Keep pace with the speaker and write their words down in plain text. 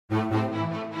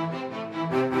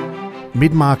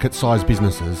Mid-market sized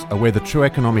businesses are where the true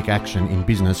economic action in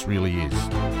business really is.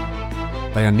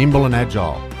 They are nimble and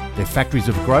agile. They're factories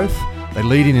of growth, they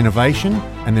lead in innovation,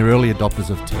 and they're early adopters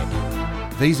of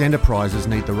tech. These enterprises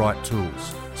need the right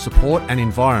tools, support and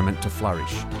environment to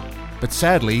flourish. But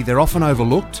sadly, they're often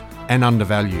overlooked and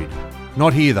undervalued.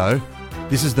 Not here though.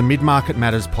 This is the Mid-Market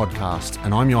Matters podcast,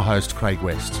 and I'm your host, Craig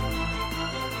West.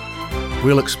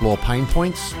 We'll explore pain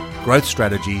points, growth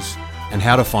strategies, and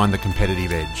how to find the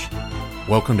competitive edge.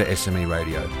 Welcome to SME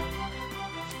Radio.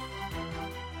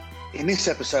 In this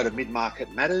episode of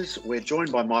Mid-Market Matters, we're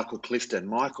joined by Michel Clifton.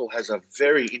 Michel has a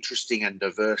very interesting and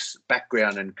diverse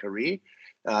background and career,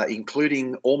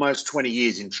 including almost 20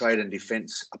 years in trade and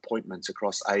defence appointments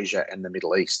across Asia and the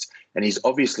Middle East. And he's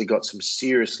obviously got some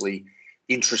seriously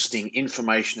interesting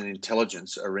information and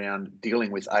intelligence around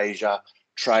dealing with Asia,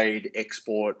 trade,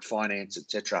 export, finance,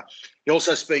 etc. He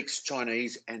also speaks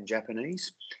Chinese and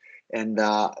Japanese. And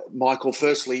Michel,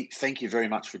 firstly, thank you very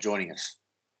much for joining us.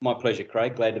 My pleasure,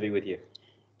 Craig. Glad to be with you.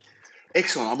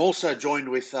 Excellent. I'm also joined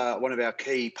with one of our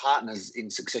key partners in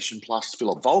Succession Plus,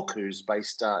 Phillip Volk, who's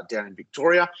based down in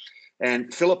Victoria.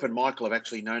 And Phillip and Michel have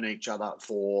actually known each other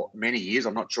for many years.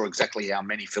 I'm not sure exactly how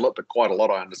many, Phillip, but quite a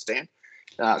lot, I understand.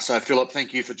 So, Phillip,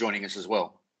 thank you for joining us as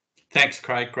well. Thanks,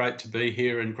 Craig. Great to be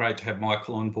here and great to have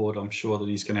Michel on board. I'm sure that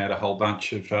he's going to add a whole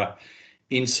bunch of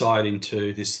insight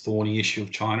into this thorny issue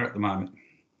of China at the moment.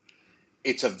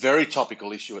 It's a very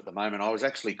topical issue at the moment. I was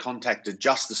actually contacted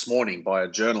just this morning by a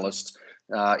journalist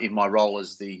in my role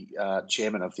as the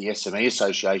chairman of the SME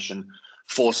Association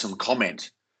for some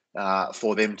comment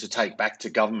for them to take back to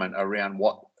government around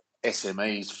what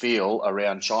SMEs feel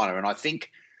around China. And I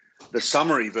think the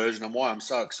summary version and why I'm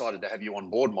so excited to have you on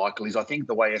board, Michel, is I think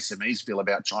the way SMEs feel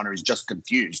about China is just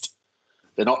confused.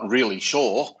 They're not really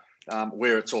sure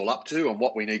where it's all up to and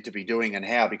what we need to be doing and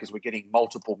how, because we're getting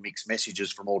multiple mixed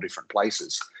messages from all different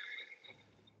places.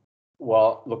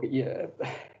 Well, look,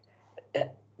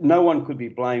 no one could be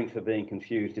blamed for being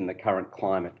confused in the current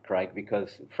climate, Craig,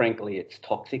 because frankly, it's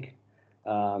toxic.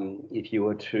 If you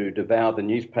were to devour the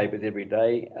newspapers every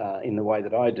day in the way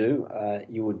that I do,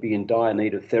 you would be in dire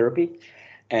need of therapy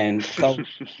and so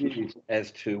confused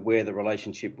as to where the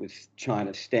relationship with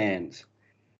China stands.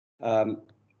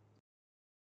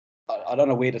 I don't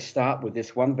know where to start with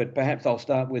this one, but perhaps I'll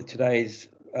start with today's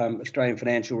Australian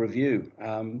Financial Review.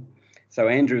 So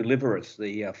Andrew Liveris,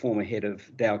 the former head of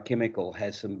Dow Chemical,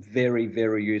 has some very,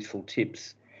 very useful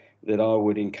tips that I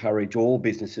would encourage all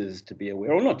businesses to be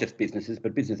aware, or not just businesses,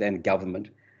 but business and government.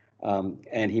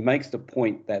 And he makes the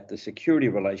point that the security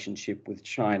relationship with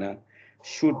China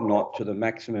should not, to the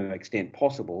maximum extent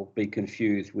possible, be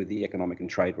confused with the economic and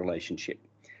trade relationship.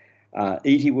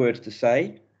 Easy words to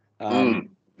say,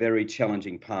 very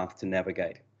challenging path to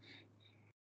navigate.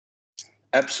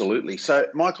 Absolutely. So,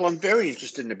 Michel, I'm very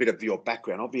interested in a bit of your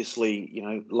background. Obviously,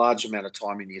 large amount of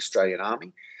time in the Australian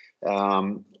Army.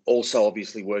 Also,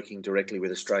 obviously, working directly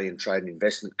with Australian Trade and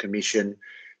Investment Commission.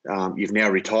 You've now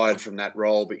retired from that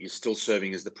role, but you're still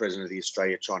serving as the president of the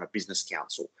Australia-China Business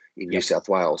Council in New South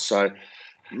Wales. So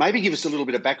maybe give us a little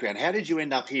bit of background. How did you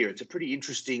end up here? It's a pretty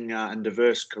interesting and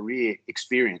diverse career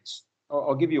experience.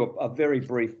 I'll give you a very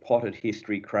brief potted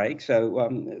history, Craig. So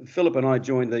Phillip and I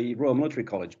joined the Royal Military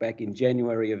College back in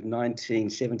January of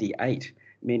 1978,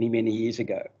 many, many years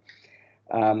ago.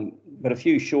 But a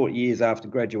few short years after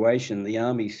graduation, the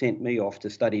Army sent me off to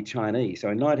study Chinese. So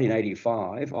in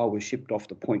 1985, I was shipped off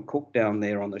to Point Cook down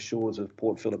there on the shores of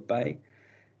Port Phillip Bay.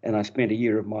 And I spent a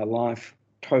year of my life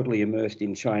totally immersed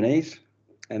in Chinese.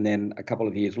 And then a couple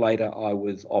of years later, I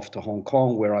was off to Hong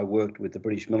Kong, where I worked with the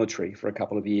British military for a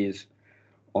couple of years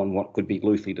on what could be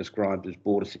loosely described as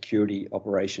border security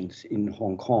operations in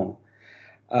Hong Kong.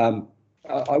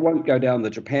 I won't go down the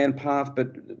Japan path,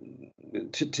 but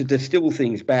to distill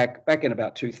things back in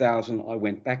about 2000, I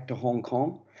went back to Hong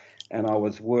Kong and I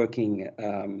was working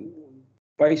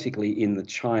basically in the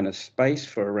China space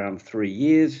for around 3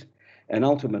 years. And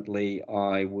ultimately,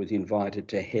 I was invited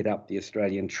to head up the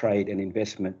Australian Trade and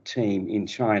Investment team in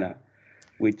China,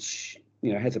 which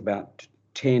has about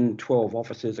 10, 12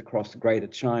 offices across the Greater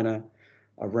China,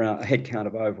 around a headcount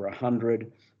of over 100.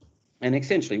 And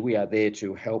essentially, we are there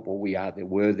to help, or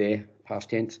were there,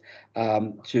 past tense,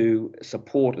 to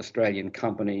support Australian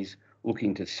companies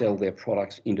looking to sell their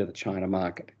products into the China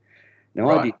market. Now,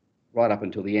 I did right up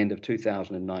until the end of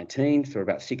 2019, for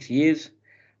about 6 years.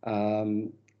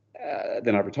 Then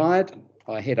I retired.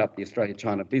 I head up the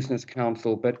Australia-China Business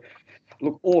Council, but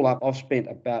look, all up, I've spent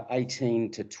about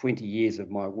 18 to 20 years of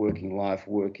my working life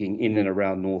working in and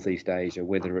around Northeast Asia,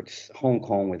 whether it's Hong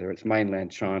Kong, whether it's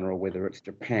mainland China, or whether it's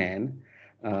Japan.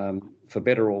 For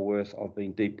better or worse, I've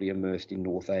been deeply immersed in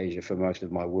North Asia for most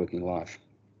of my working life.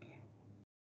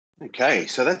 Okay,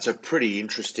 so that's a pretty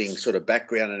interesting sort of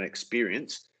background and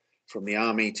experience from the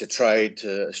Army to trade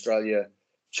to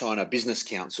Australia-China Business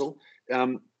Council.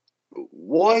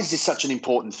 Why is this such an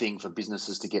important thing for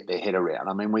businesses to get their head around?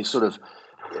 I mean, we sort of,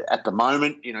 at the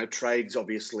moment, trade's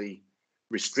obviously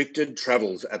restricted,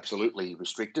 travel's absolutely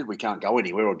restricted. We can't go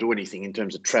anywhere or do anything in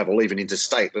terms of travel, even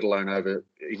interstate, let alone over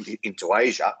into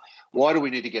Asia. Why do we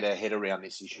need to get our head around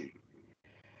this issue?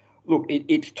 Look,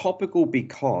 it's topical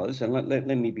because, and let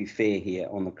me be fair here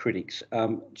on the critics,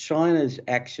 China's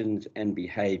actions and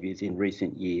behaviours in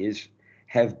recent years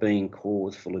have been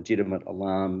cause for legitimate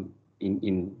alarm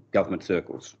in government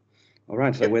circles. All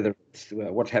right, so whether it's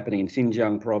what's happening in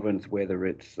Xinjiang province, whether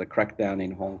it's the crackdown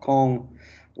in Hong Kong,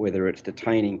 whether it's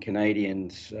detaining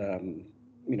Canadians, in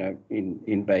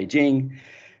Beijing,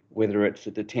 whether it's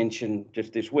the detention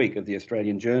just this week of the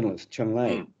Australian journalist Chen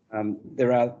Lei.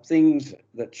 There are things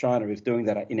that China is doing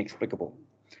that are inexplicable.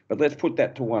 But let's put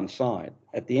that to one side.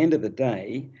 At the end of the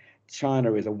day,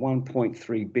 China is a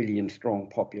 1.3 billion strong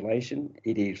population.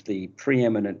 It is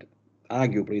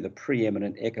arguably the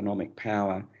preeminent economic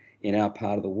power in our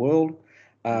part of the world.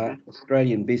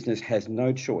 Australian business has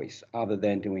no choice other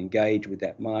than to engage with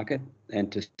that market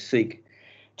and to seek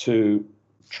to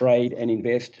trade and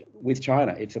invest with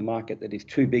China. It's a market that is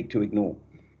too big to ignore.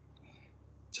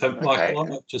 So, Michael, I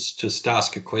might just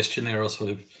ask a question there. I'll sort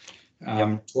of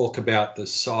talk about the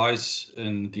size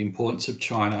and the importance of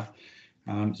China.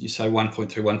 You say 1.3,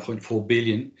 1.4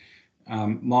 billion.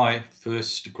 My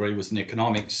first degree was in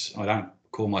economics. I don't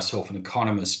call myself an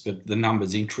economist, but the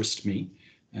numbers interest me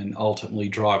and ultimately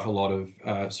drive a lot of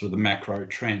sort of the macro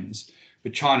trends.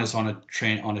 But China's on a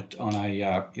trend, on a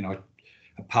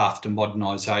path to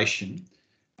modernisation.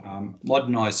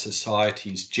 Modernised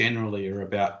societies generally are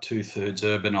about 2/3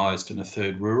 urbanised and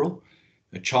 1/3 rural.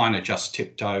 China just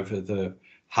tipped over the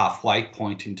halfway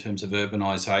point in terms of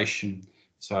urbanisation.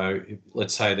 So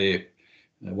let's say they're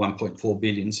 1.4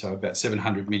 billion, so about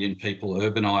 700 million people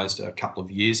urbanised a couple of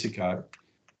years ago.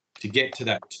 To get to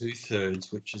that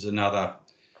 2/3, which is another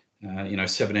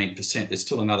 17%, there's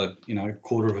still another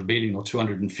 250 million or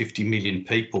 250 million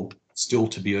people still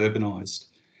to be urbanised.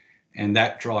 And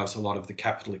that drives a lot of the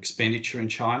capital expenditure in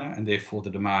China and therefore the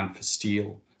demand for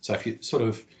steel. So if you sort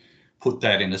of put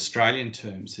that in Australian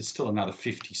terms, there's still another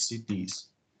 50 Sydneys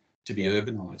to be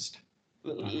urbanised.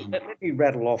 Let me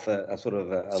rattle off a sort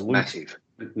of a massive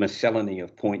miscellany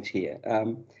of points here.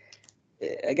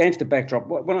 Against the backdrop,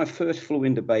 when I first flew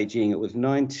into Beijing, it was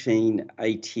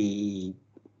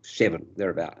 1987,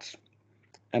 thereabouts.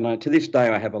 And to this day,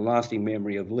 I have a lasting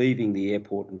memory of leaving the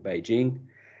airport in Beijing,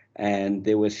 and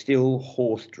there were still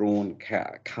horse-drawn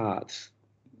carts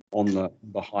on the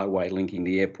highway linking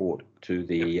the airport to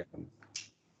the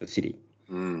city.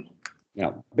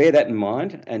 Now, bear that in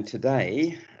mind, and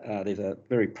today there's a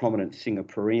very prominent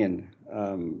Singaporean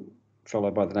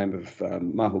fellow by the name of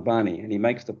Mahbubani, and he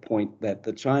makes the point that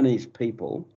the Chinese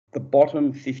people, the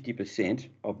bottom 50%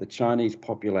 of the Chinese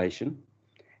population,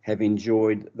 have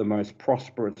enjoyed the most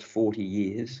prosperous 40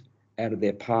 years out of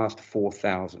their past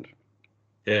 4,000.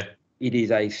 Yeah. It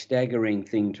is a staggering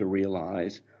thing to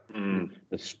realise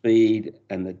the speed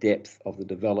and the depth of the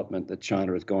development that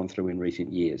China has gone through in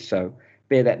recent years. So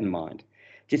bear that in mind.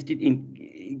 Just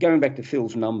going back to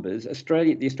Phil's numbers, the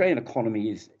Australian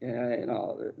economy is,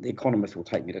 the economists will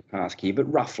take me to task here,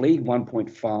 but roughly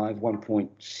 $1.5,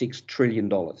 $1.6 trillion.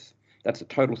 That's the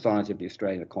total size of the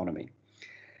Australian economy.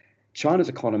 China's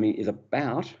economy is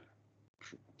about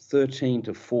 13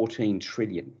 to 14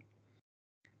 trillion.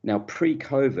 Now,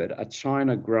 pre-COVID, a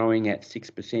China growing at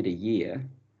 6% a year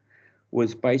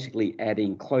was basically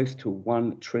adding close to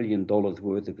 $1 trillion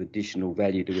worth of additional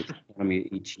value to its economy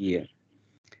each year.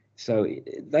 So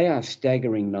they are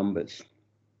staggering numbers.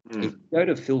 If you go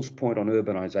to Phil's point on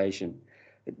urbanisation,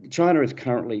 China is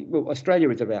currently,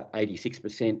 Australia is about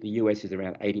 86%, the US is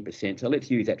around 80%. So let's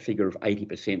use that figure of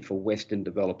 80% for Western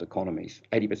developed economies,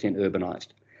 80% urbanised.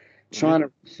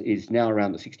 China is now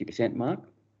around the 60% mark.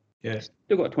 Yeah.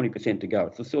 Still got 20% to go.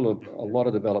 It's still a lot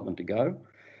of development to go.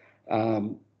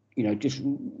 Just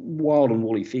wild and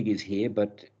woolly figures here,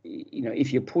 but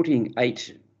if you're putting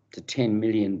 8 to 10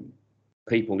 million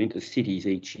people into cities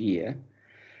each year,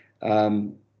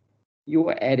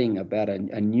 you're adding about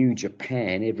a new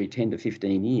Japan every 10 to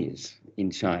 15 years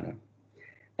in China.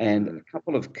 And a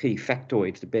couple of key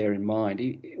factoids to bear in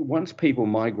mind. Once people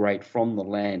migrate from the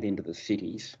land into the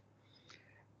cities,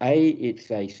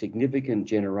 it's a significant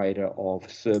generator of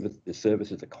the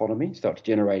services economy. So it's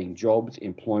generating jobs,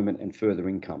 employment, and further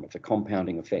income. It's a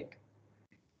compounding effect.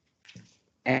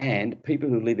 And people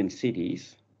who live in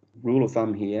cities, rule of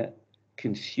thumb here,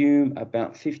 consume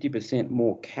about 50%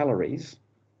 more calories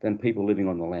than people living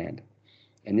on the land.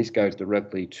 And this goes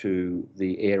directly to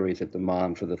the areas of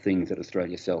demand for the things that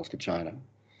Australia sells to China.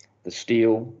 The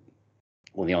steel,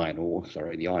 or the iron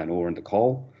ore and the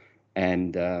coal,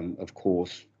 and of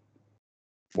course,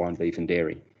 wine, beef and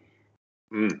dairy.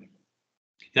 You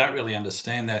don't really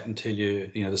understand that until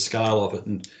you know the scale of it.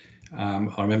 And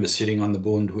I remember sitting on the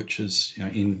Bund, which is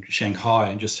in Shanghai,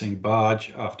 and just seeing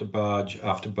barge after barge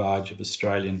after barge of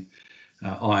Australian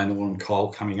iron ore and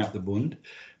coal coming up the Bund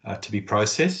to be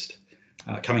processed,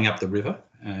 coming up the river,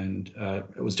 and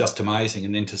it was just amazing.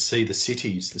 And then to see the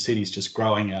cities just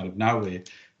growing out of nowhere.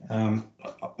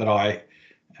 But I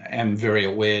am very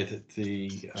aware that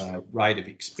the rate of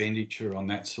expenditure on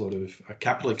that sort of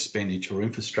capital expenditure or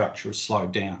infrastructure has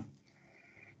slowed down.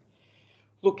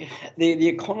 Look, the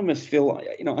economists, Phil,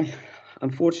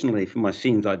 unfortunately for my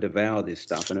sins, I devour this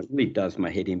stuff, and it really does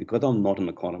my head in because I'm not an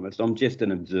economist. I'm just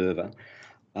an observer.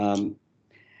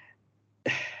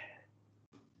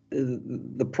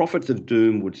 The prophets of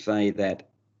doom would say that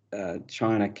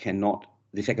China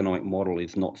this economic model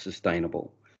is not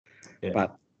sustainable. Yeah.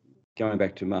 But going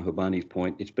back to Mahbubani's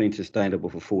point, it's been sustainable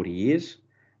for 40 years,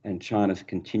 and China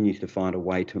continues to find a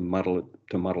way to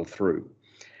muddle through.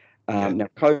 Now,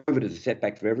 COVID is a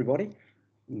setback for everybody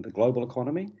in the global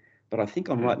economy, but I think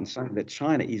I'm right in saying that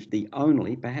China is the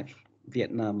only, perhaps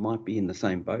Vietnam might be in the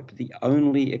same boat, but the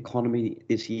only economy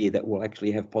this year that will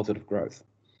actually have positive growth.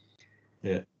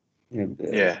 Yeah.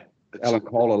 Alan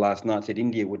Kohler last night said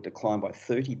India would decline by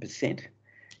 30%,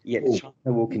 yet China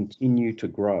will continue to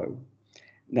grow.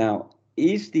 Now,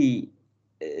 is the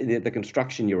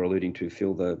construction you're alluding to,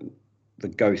 Phil, the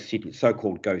ghost cities,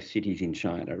 so-called ghost cities in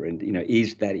China, and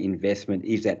is that investment,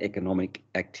 is that economic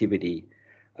activity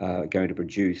going to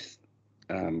produce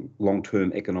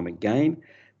long-term economic gain?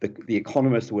 The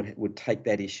economists would take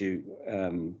that issue.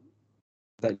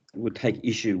 That would take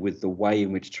issue with the way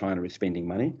in which China is spending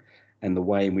money and the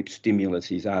way in which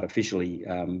stimulus is artificially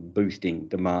boosting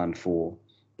demand for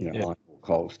iron,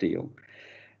 coal, steel.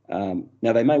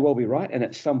 Now, they may well be right, and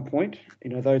at some point,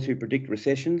 those who predict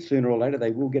recession, sooner or later,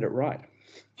 they will get it right.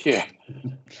 Yeah,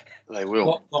 they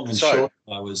will. Long and short,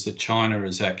 though, is that China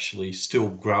is actually still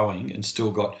growing and still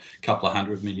got a couple of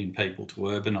 100 million people to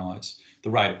urbanise. The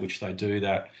rate at which they do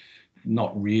that,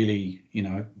 not really,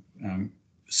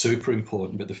 super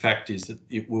important, but the fact is that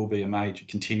it will be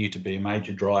continue to be a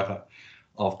major driver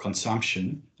of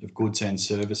consumption of goods and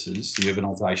services, the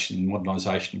urbanisation and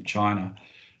modernisation of China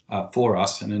for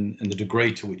us, and the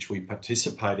degree to which we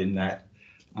participate in that,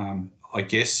 I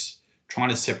guess, trying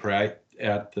to separate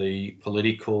out the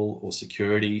political or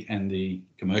security and the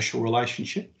commercial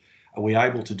relationship. Are we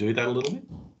able to do that a little bit?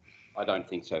 I don't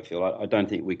think so, Phil. I don't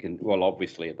think we can. Well,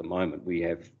 obviously, at the moment, we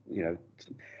have,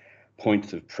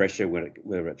 points of pressure,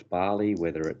 whether it's barley,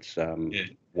 whether it's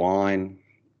wine,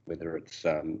 whether it's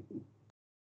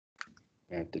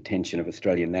detention of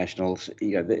Australian nationals.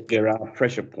 There are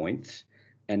pressure points,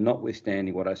 and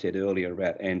notwithstanding what I said earlier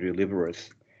about Andrew Liveris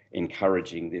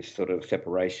encouraging this sort of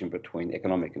separation between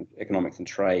economics and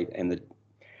trade and the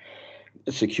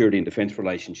security and defence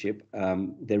relationship,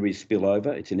 there is spillover.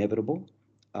 It's inevitable.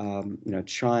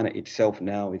 China itself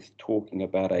now is talking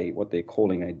about what they're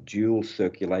calling a dual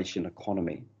circulation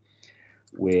economy,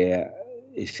 where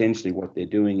essentially what they're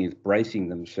doing is bracing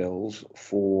themselves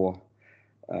for,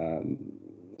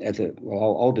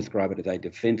 I'll describe it as a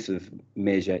defensive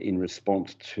measure in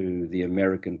response to the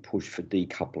American push for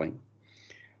decoupling.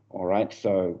 All right,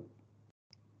 so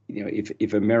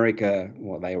if America,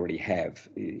 they already have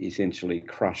essentially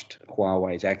crushed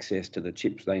Huawei's access to the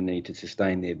chips they need to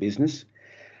sustain their business.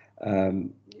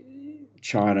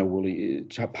 China will.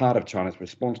 Part of China's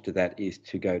response to that is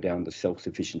to go down the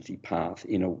self-sufficiency path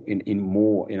in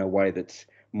a way that's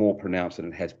more pronounced than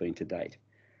it has been to date.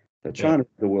 So China is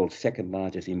the world's second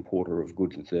largest importer of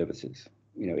goods and services.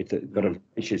 It's got a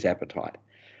vicious appetite,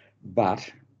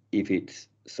 but if its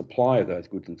supply of those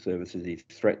goods and services is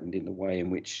threatened in the way in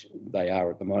which they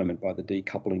are at the moment by the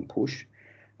decoupling push,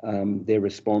 their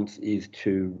response is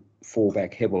to fall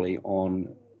back heavily on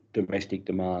domestic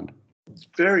demand. It's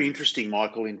very interesting,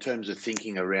 Michael, in terms of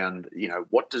thinking around,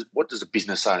 what does a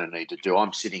business owner need to do?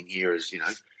 I'm sitting here as,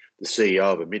 the CEO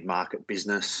of a mid-market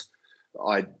business.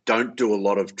 I don't do a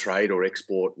lot of trade or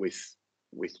export with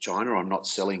China. I'm not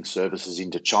selling services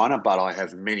into China, but I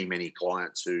have many, many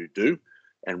clients who do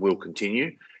and will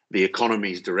continue. The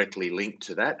economy is directly linked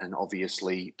to that, and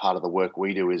obviously part of the work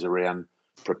we do is around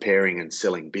preparing and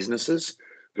selling businesses,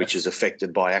 which is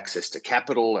affected by access to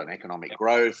capital and economic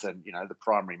growth and, the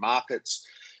primary markets.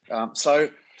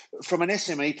 So from an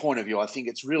SME point of view, I think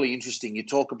it's really interesting. You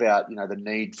talk about, the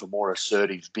need for more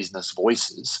assertive business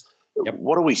voices. Yep.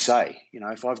 What do we say?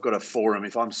 If I've got a forum,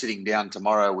 if I'm sitting down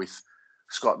tomorrow with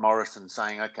Scott Morrison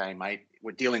saying, okay, mate,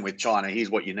 we're dealing with China, here's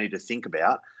what you need to think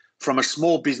about. From a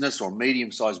small business or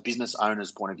medium-sized business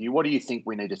owner's point of view, what do you think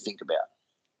we need to think about?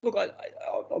 Look,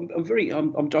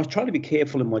 I'm trying to be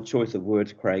careful in my choice of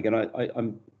words, Craig, and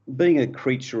I'm being a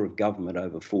creature of government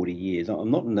over 40 years. I'm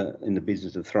not in the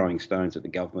business of throwing stones at the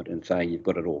government and saying you've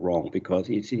got it all wrong, because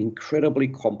it's an incredibly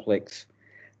complex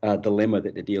dilemma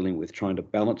that they're dealing with, trying to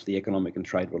balance the economic and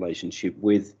trade relationship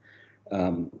with,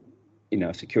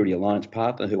 a security alliance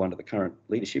partner who, under the current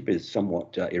leadership, is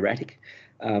somewhat erratic.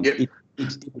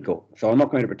 It's difficult. So I'm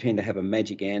not going to pretend to have a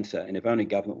magic answer, and if only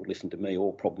government would listen to me,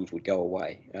 all problems would go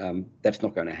away. That's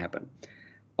not going to happen.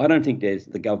 I don't think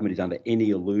the government is under any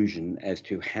illusion as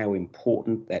to how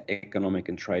important that economic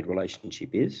and trade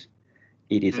relationship is.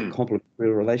 It is a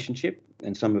complementary relationship,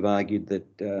 and some have argued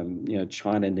that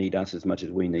China need us as much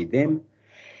as we need them.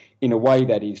 In a way,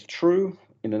 that is true.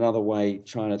 In another way,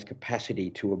 China's capacity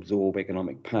to absorb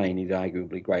economic pain is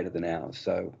arguably greater than ours,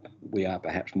 so we are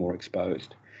perhaps more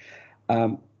exposed.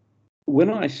 When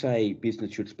I say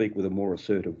business should speak with a more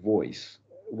assertive voice,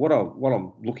 what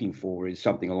I'm looking for is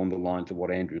something along the lines of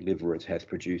what Andrew Liveris has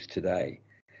produced today.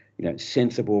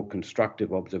 Sensible,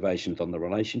 constructive observations on the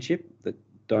relationship that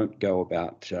don't go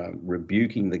about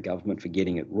rebuking the government for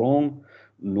getting it wrong,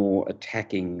 nor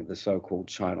attacking the so-called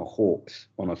China hawks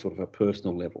on a sort of a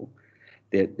personal level.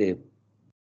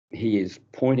 He is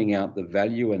pointing out the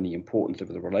value and the importance of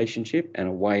the relationship and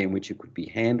a way in which it could be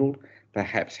handled,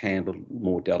 perhaps handled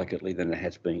more delicately than it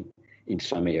has been in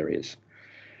some areas.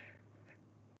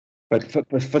 But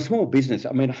for small business,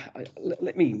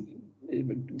 let me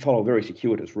follow a very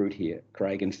circuitous route here,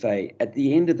 Craig, and say, at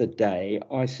the end of the day,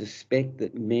 I suspect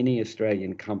that many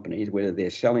Australian companies, whether they're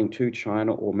selling to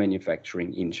China or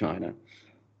manufacturing in China,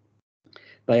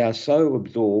 they are so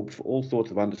absorbed for all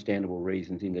sorts of understandable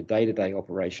reasons in the day-to-day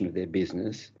operation of their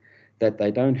business that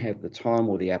they don't have the time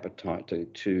or the appetite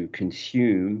to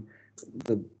consume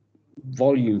the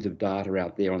volumes of data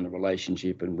out there on the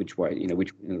relationship and which way,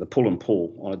 the pull and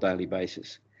pull on a daily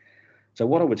basis. So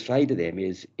what I would say to them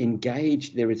is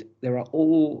engage. There are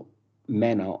all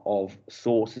manner of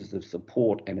sources of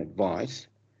support and advice.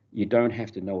 You don't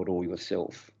have to know it all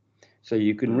yourself. So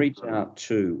you can reach out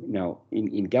to,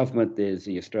 in government, there's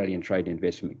the Australian Trade and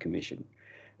Investment Commission.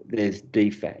 There's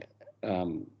DFAT.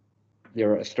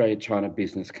 There are Australia-China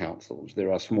Business Councils.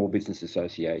 There are small business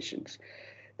associations.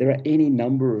 There are any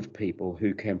number of people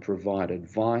who can provide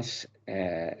advice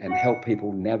and help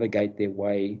people navigate their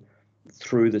way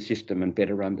through the system and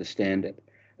better understand it.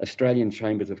 Australian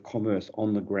Chambers of Commerce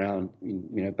on the ground in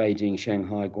Beijing,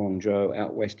 Shanghai, Guangzhou,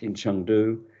 out west in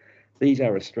Chengdu. These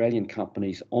are Australian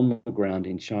companies on the ground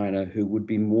in China who would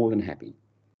be more than happy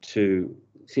to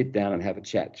sit down and have a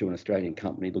chat to an Australian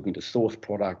company looking to source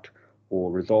product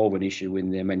or resolve an issue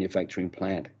in their manufacturing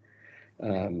plant.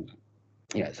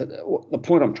 So the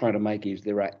point I'm trying to make is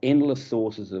there are endless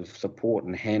sources of support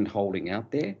and hand-holding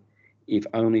out there if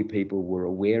only people were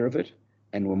aware of it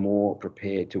and were more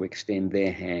prepared to extend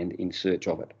their hand in search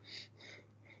of it.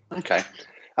 Okay.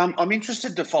 I'm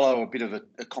interested to follow a bit of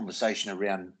a conversation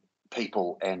around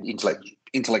people and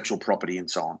intellectual property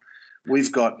and so on.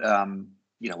 We've got,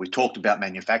 we've talked about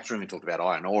manufacturing, we talked about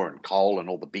iron ore and coal and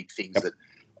all the big things that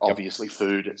obviously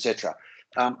food, etc.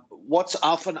 What's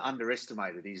often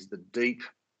underestimated is the deep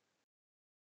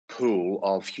pool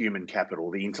of human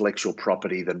capital, the intellectual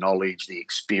property, the knowledge, the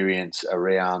experience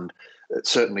around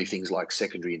certainly things like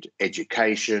secondary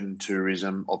education,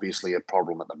 tourism, obviously a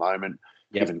problem at the moment,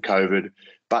 given COVID.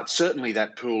 But certainly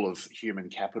that pool of human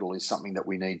capital is something that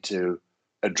we need to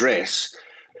address.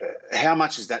 How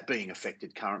much is that being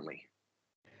affected currently?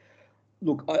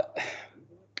 Look,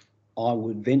 I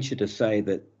would venture to say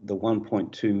that the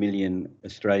 1.2 million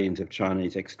Australians of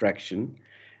Chinese extraction,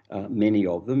 many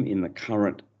of them in the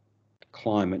current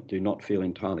climate do not feel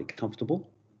entirely comfortable.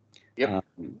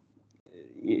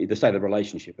 The state of the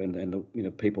relationship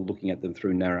and people looking at them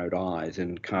through narrowed eyes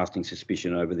and casting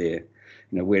suspicion over their,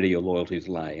 where do your loyalties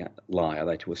lie? Are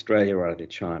they to Australia or are they to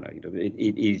China?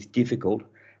 It is difficult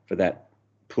for that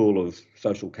pool of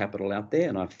social capital out there,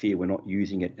 and I fear we're not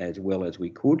using it as well as we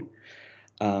could.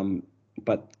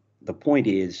 But the point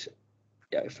is,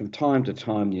 from time to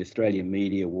time, the Australian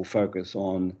media will focus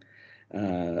on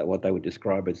what they would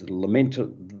describe as the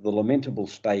lamentable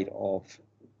state of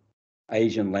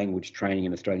Asian language training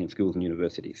in Australian schools and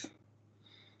universities.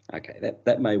 Okay,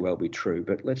 that may well be true,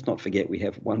 but let's not forget we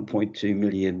have 1.2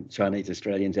 million Chinese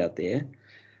Australians out there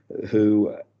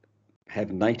who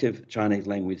have native Chinese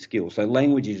language skills. So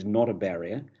language is not a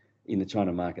barrier in the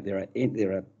China market.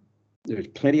 There is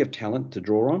plenty of talent to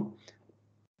draw on.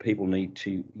 People need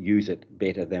to use it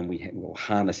better than we have, or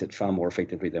harness it far more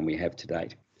effectively than we have to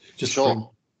date. Just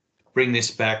bring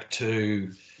this back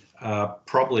to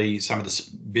probably some of the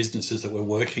businesses that we're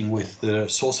working with that are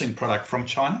sourcing product from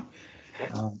China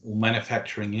or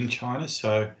manufacturing in China.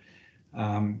 So,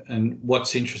 and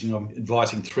what's interesting, I'm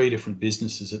advising 3 different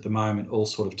businesses at the moment, all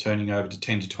sort of turning over to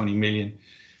 10 to 20 million.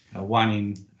 One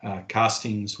in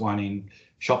castings, one in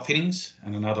shop fittings,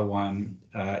 and another one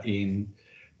in,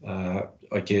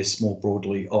 I guess, more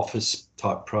broadly, office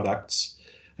type products.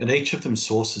 And each of them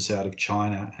sources out of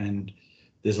China, and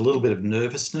there's a little bit of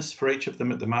nervousness for each of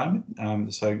them at the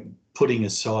moment. So putting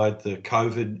aside the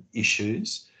COVID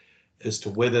issues as to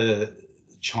whether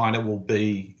China will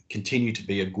continue to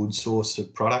be a good source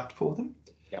of product for them.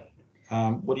 Yep.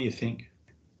 What do you think?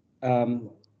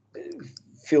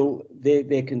 Phil,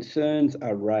 their concerns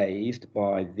are raised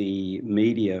by the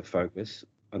media focus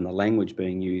on the language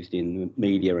being used in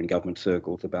media and government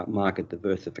circles about market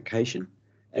diversification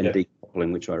and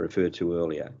decoupling, which I referred to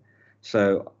earlier.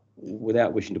 So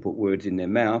without wishing to put words in their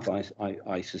mouth,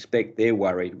 I suspect they're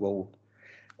worried, well,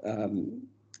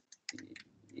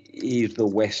 is the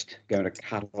West going to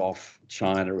cut off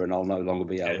China and I'll no longer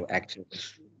be able to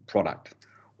access product?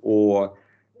 Or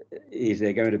is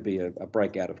there going to be a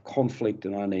breakout of conflict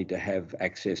and I need to have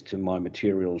access to my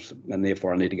materials and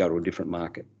therefore I need to go to a different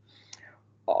market?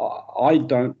 I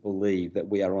don't believe that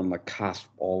we are on the cusp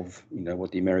of,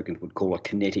 what the Americans would call a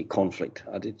kinetic conflict.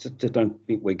 I just don't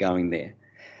think we're going there.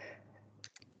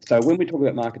 So when we talk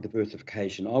about market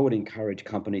diversification, I would encourage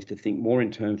companies to think more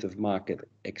in terms of market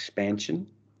expansion.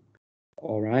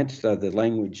 All right. So the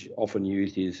language often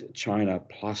used is China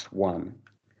plus one.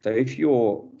 So if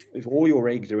all your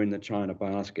eggs are in the China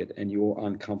basket and you're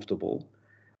uncomfortable,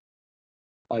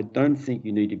 I don't think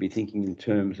you need to be thinking in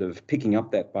terms of picking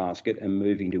up that basket and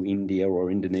moving to India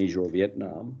or Indonesia or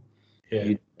Vietnam. You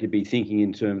need to be thinking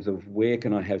in terms of where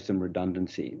can I have some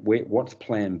redundancy? What's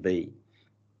plan B?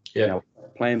 Now,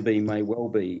 plan B may well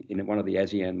be in one of the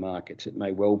ASEAN markets. It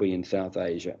may well be in South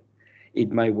Asia. It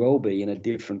may well be in a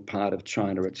different part of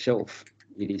China itself.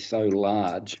 It is so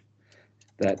large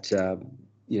that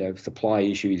supply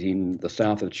issues in the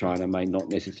south of China may not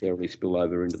necessarily spill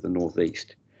over into the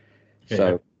northeast.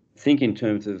 So think in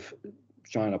terms of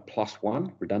China plus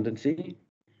one, redundancy,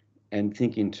 and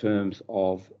think in terms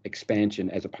of expansion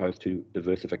as opposed to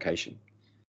diversification.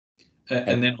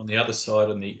 And then on the other side,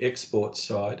 on the export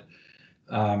side,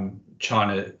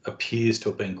 China appears to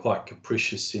have been quite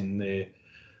capricious in their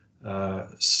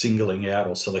singling out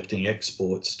or selecting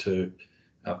exports to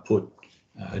put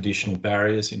additional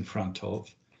barriers in front of.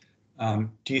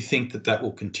 Do you think that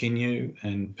will continue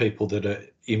and people that are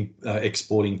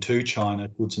exporting to China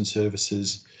goods and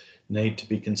services need to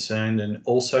be concerned and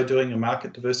also doing a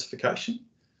market diversification?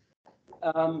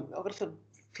 I've got some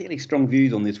fairly strong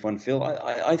views on this one, Phil.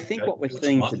 I think what we're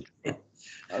seeing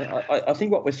I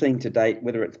think what we're seeing to date,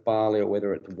 whether it's barley or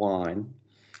whether it's wine,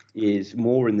 is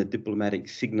more in the diplomatic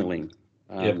signalling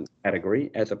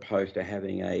category as opposed to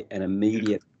having an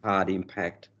immediate hard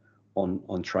impact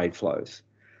on trade flows.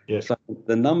 So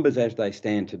the numbers as they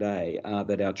stand today are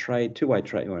that our two-way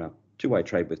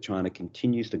trade with China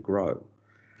continues to grow.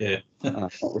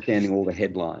 Notwithstanding all the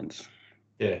headlines.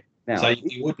 Now, so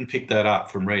you wouldn't pick that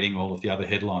up from reading all of the other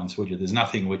headlines, would you? There's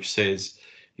nothing which says,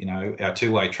 our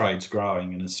two-way trade's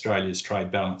growing and Australia's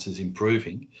trade balance is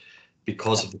improving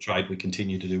because of the trade we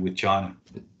continue to do with China.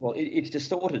 Well, it's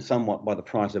distorted somewhat by the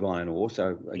price of iron ore.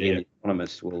 So again,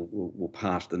 economists will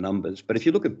pass the numbers. But if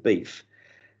you look at beef,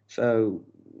 so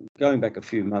going back a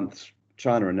few months,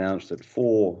 China announced that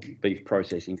 4 beef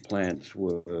processing plants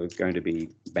were going to be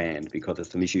banned because of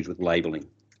some issues with labelling.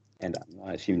 And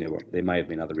I assume there may have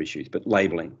been other issues, but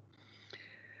labelling.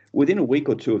 Within a week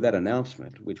or two of that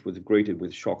announcement, which was greeted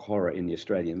with shock horror in the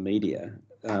Australian media,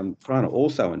 China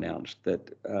also announced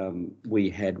that we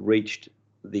had reached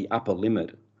the upper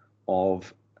limit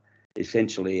of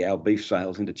essentially our beef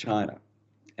sales into China.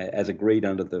 As agreed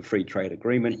under the free trade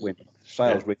agreement, when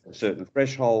sales reach a certain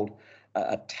threshold,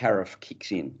 a tariff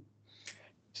kicks in.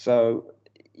 So,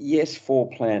 yes, 4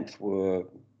 plants were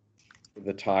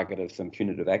the target of some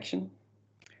punitive action,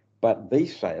 but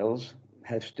beef sales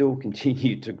have still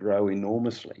continued to grow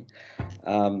enormously,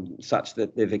 such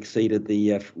that they've exceeded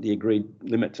the agreed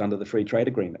limits under the free trade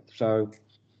agreement. So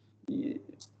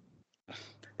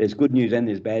there's good news and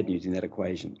there's bad news in that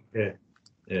equation.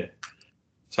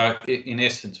 So in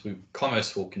essence,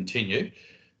 commerce will continue.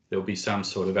 There'll be some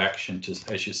sort of action,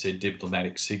 just as you said,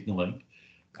 diplomatic signalling.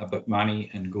 but money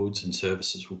and goods and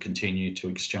services will continue to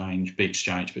be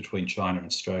exchanged between China and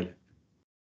Australia.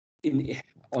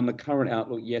 On the current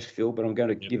outlook, yes, Phil, but I'm going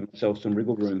to give myself some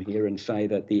wriggle room here and say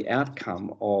that the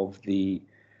outcome of the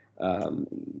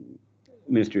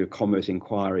Ministry of Commerce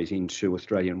inquiries into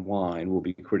Australian wine will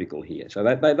be critical here. So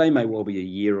they may well be a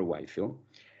year away, Phil.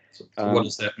 So what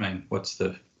does that mean?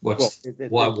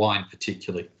 Why wine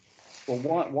particularly?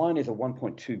 Well, wine is a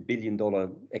 $1.2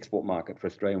 billion export market for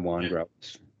Australian wine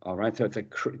growers. All right, so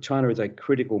China is a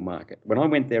critical market. When I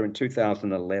went there in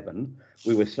 2011,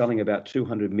 we were selling about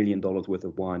 $200 million worth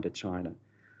of wine to China.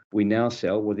 We now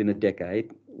sell, within a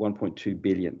decade, $1.2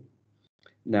 billion.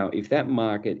 Now, if that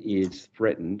market is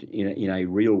threatened in a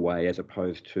real way as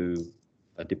opposed to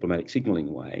a diplomatic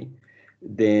signalling way,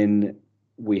 then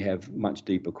we have much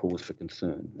deeper cause for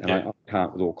concern. And I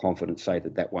can't with all confidence say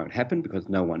that won't happen because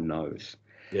no one knows.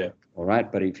 Yeah. All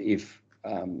right, but if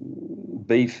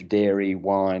beef, dairy,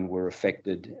 wine were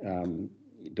affected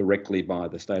directly by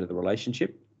the state of the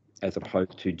relationship, as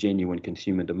opposed to genuine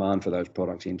consumer demand for those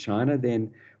products in China,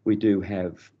 then we do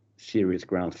have serious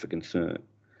grounds for concern.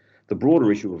 The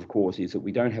broader issue, of course, is that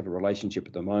we don't have a relationship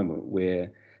at the moment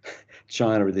where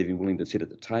China is even willing to sit at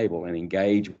the table and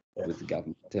engage with the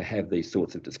government to have these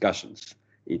sorts of discussions.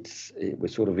 We're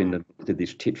sort of into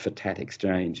this tit-for-tat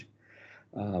exchange,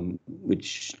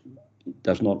 which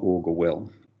does not augur well.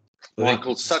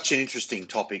 Michael, such an interesting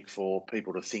topic for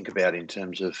people to think about in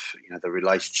terms of the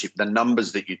relationship. The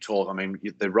numbers that you talk, I mean,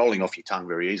 they're rolling off your tongue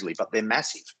very easily, but they're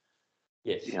massive.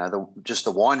 Yes. Just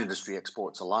the wine industry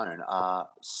exports alone are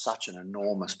such an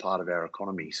enormous part of our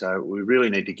economy. So we really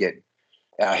need to get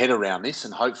our head around this,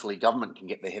 and hopefully government can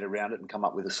get their head around it and come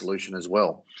up with a solution as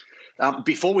well.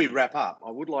 Before we wrap up,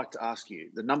 I would like to ask you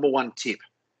the number one tip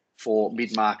for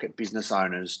mid-market business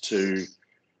owners to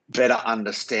better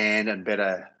understand and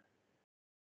better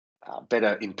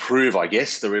improve, I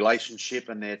guess, the relationship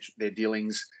and their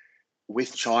dealings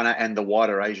with China and the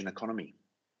wider Asian economy.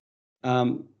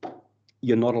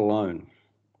 You're not alone.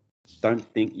 Don't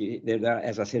think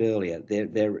as I said earlier,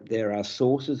 there are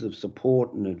sources of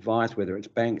support and advice, whether it's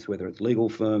banks, whether it's legal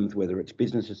firms, whether it's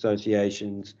business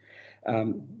associations.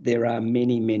 There are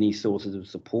many, many sources of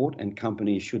support, and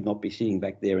companies should not be sitting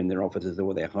back there in their offices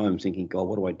or their homes thinking, God,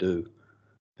 what do I do?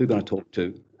 Who am I going to talk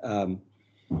to?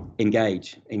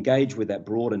 Engage with that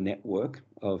broader network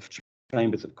of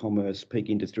chambers of commerce, peak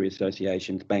industry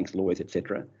associations, banks, lawyers,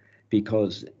 etc.,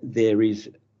 because there is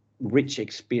rich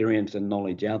experience and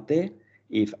knowledge out there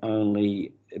if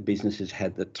only businesses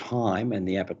had the time and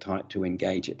the appetite to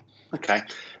engage it. Okay.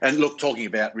 And look, talking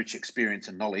about rich experience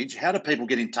and knowledge, how do people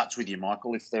get in touch with you,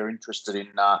 Michael, if they're interested in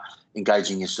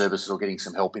engaging your services or getting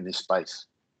some help in this space?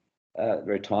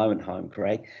 Retirement home,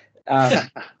 Craig.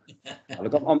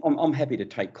 Look, I'm happy to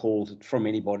take calls from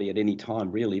anybody at any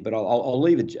time, really, but I'll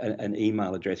leave an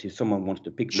email address if someone wants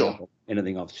to pick me up on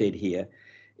anything I've said here.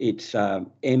 It's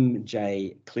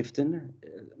MJ Clifton,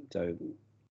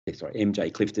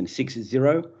 MJ Clifton 60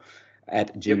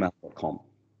 at gmail.com.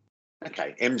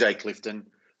 Okay, MJ Clifton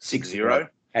 60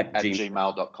 at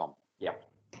gmail.com. Yeah.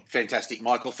 Fantastic.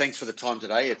 Michael, thanks for the time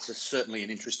today. It's certainly an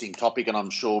interesting topic, and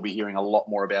I'm sure we'll be hearing a lot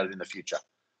more about it in the future.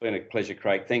 It's been a pleasure,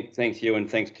 Craig. Thanks you, and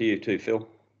thanks to you too, Phil.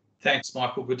 Thanks,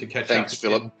 Michael. Good to catch up. Thanks,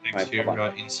 Phillip. Thanks for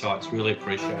your insights. Really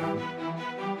appreciate it.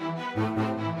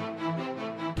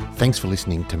 Thanks for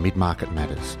listening to Mid-Market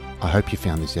Matters. I hope you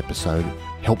found this episode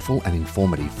helpful and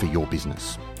informative for your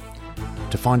business.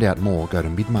 To find out more, go to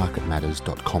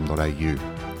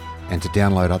midmarketmatters.com.au. And to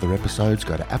download other episodes,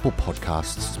 go to Apple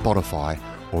Podcasts, Spotify,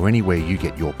 or anywhere you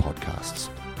get your podcasts.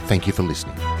 Thank you for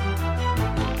listening.